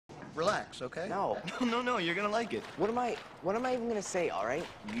relax, okay? No. No, you're gonna like it. What am I even gonna say, all right?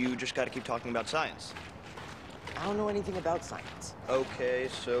 You just gotta keep talking about science. I don't know anything about science. Okay,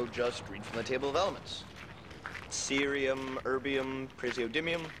 so just read from the table of elements. Cerium, erbium,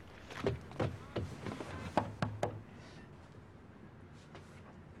 praseodymium.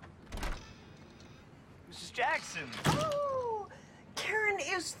 Mrs. Jackson! Oh, Karen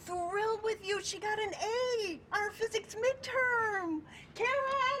is thrilled with you. She got an A on her physics midterm.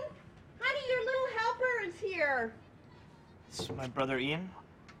 Karen, honey, your little helper is here. This is my brother Ian.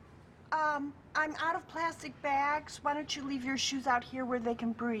 I'm out of plastic bags. Why don't you leave your shoes out here where they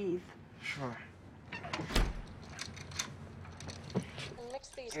can breathe? Sure. Mix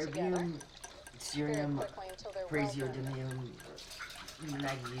these together. Erbium, cerium, praseodymium,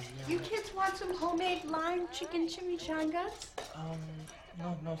 magnesium. You kids want some homemade lime chicken chimichangas?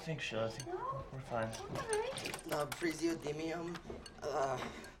 No, thanks, Sheila. I think we're fine. All right. Praseodymium,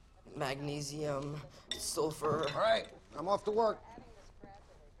 magnesium, sulfur. All right, I'm off to work.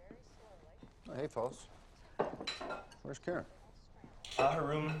 Oh, hey, fellas. Where's Karen? Her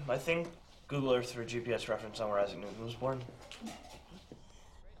room, I think. Google Earth for a GPS reference on where Isaac Newton was born.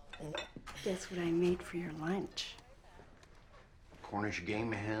 Guess what I made for your lunch? Cornish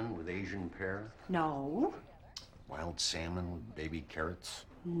game hen with Asian pear. No. Wild salmon with baby carrots.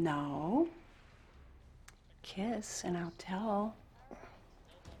 No. Kiss and I'll tell.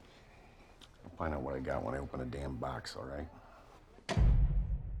 I'll find out what I got when I open a damn box, all right?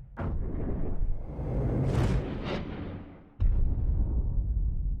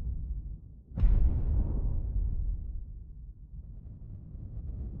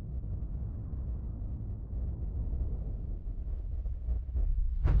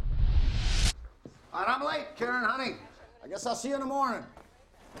 All right, I'm late, Karen, honey. I guess I'll see you in the morning.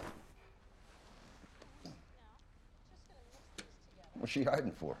 What's she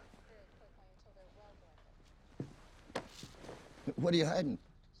hiding for? What are you hiding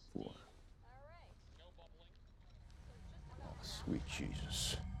for? Oh, sweet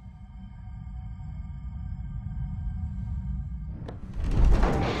Jesus.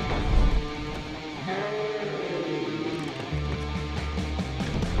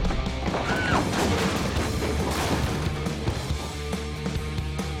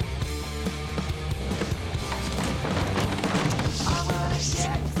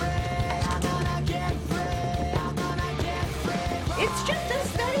 It's just a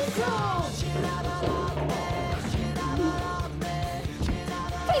study zone.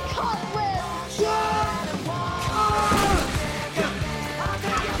 They caught Liz.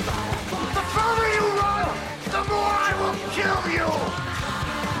 The further you run, the more I will kill you!